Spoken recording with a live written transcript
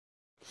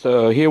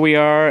So here we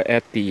are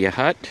at the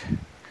hut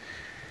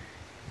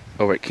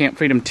over at Camp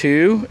Freedom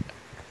 2.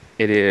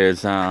 It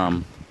is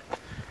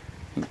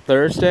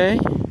Thursday,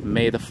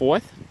 May the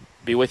 4th.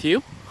 Be with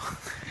you.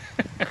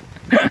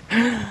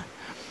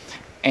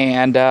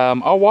 And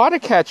our water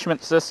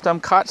catchment system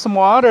caught some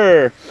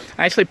water.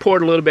 I actually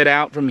poured a little bit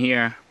out from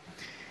here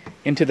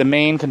into the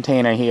main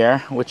container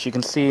here, which you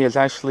can see has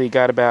actually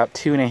got about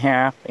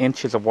 2.5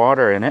 inches of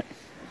water in it.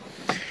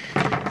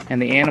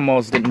 And the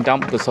animals didn't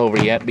dump this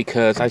over yet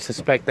because I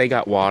suspect they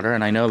got water,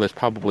 and I know there's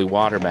probably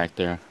water back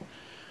there.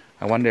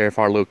 I wonder if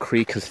our little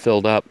creek has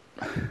filled up.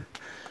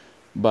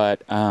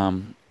 But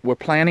we're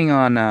planning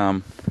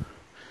on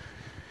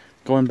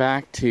going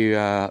back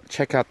to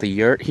check out the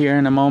yurt here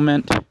in a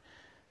moment,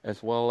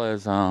 as well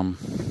as I'm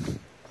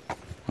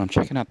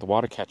checking out the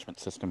water catchment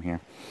system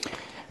here.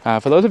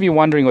 For those of you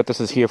wondering what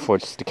this is here for,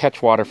 it's to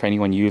catch water for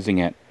anyone using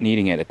it,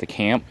 needing it at the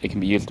camp. It can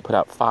be used to put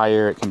out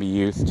fire, it can be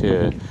used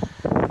to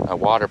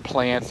water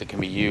plants, it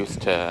can be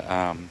used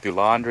to do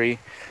laundry,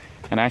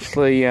 and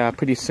actually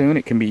pretty soon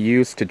it can be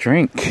used to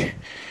drink.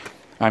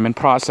 I'm in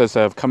process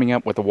of coming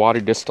up with a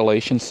water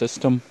distillation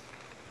system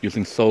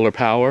using solar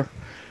power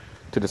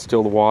to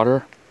distill the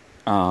water.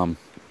 We're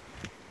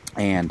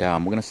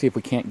going to see if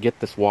we can't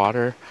get this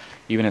water,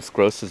 even as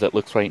gross as it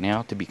looks right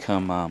now, to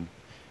become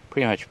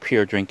pretty much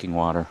pure drinking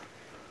water.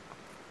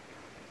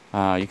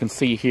 You can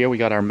see here we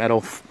got our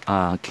metal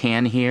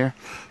can here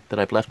that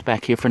I've left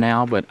back here for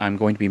now, but I'm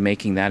going to be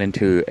making that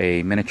into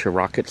a miniature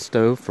rocket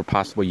stove for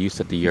possible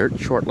use at the yurt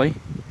shortly.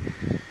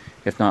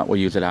 If not, we'll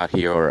use it out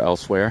here or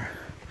elsewhere.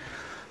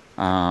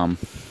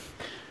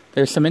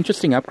 There's some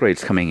interesting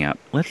upgrades coming up.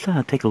 Let's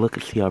take a look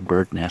and see our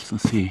bird nest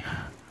and see.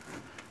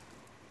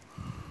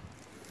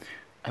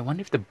 I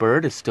wonder if the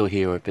bird is still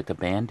here or if it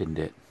abandoned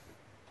it.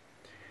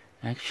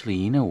 Actually,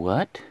 you know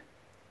what?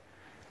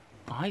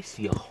 I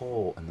see a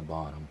hole in the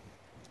bottom.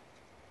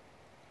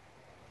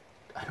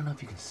 I don't know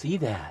if you can see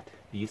that.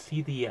 Do you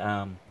see the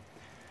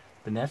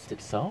nest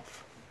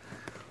itself?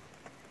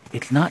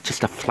 It's not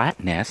just a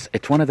flat nest.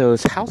 It's one of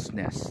those house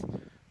nests,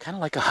 kind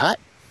of like a hut.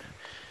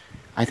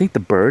 I think the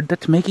bird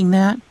that's making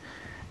that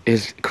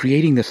is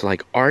creating this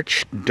like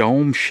arch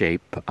dome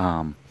shape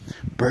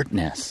bird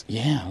nest.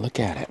 Yeah, look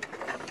at it.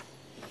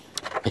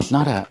 It's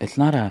not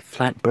a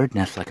flat bird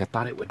nest like I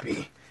thought it would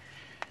be,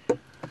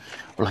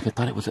 or like I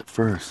thought it was at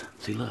first.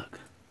 See, look.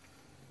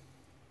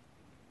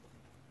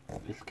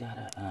 It's got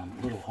a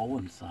little hole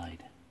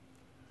inside.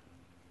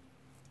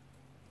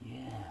 Yeah,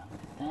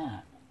 look at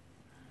that.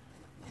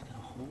 It's got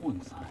a hole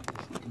inside.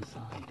 Let's look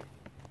inside.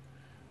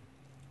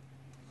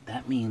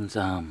 That means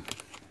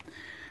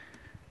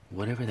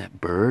whatever that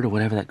bird or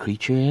whatever that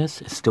creature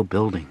is still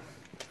building.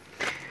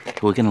 So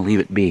we're gonna leave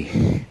it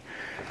be.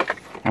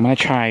 I'm gonna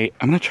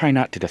try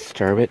not to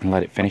disturb it and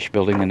let it finish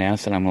building the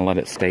nest, and I'm gonna let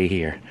it stay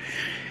here.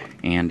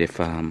 And if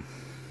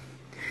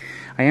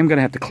I am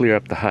gonna have to clear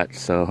up the hut,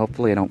 so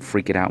hopefully I don't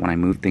freak it out when I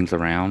move things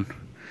around.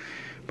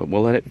 But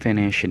we'll let it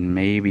finish, and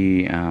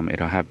maybe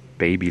it'll have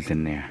babies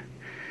in there.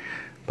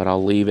 But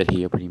I'll leave it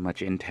here pretty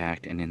much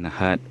intact and in the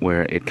hut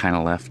where it kind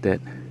of left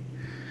it.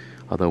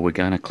 Although we're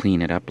gonna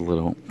clean it up a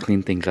little,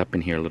 clean things up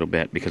in here a little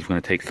bit, because we're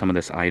gonna take some of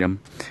this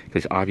item,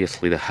 because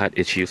obviously the hut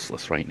is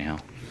useless right now.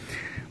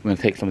 We're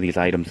gonna take some of these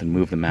items and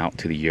move them out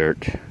to the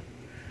yurt.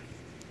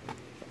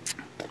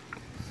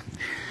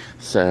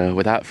 So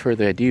without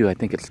further ado, I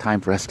think it's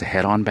time for us to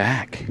head on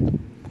back.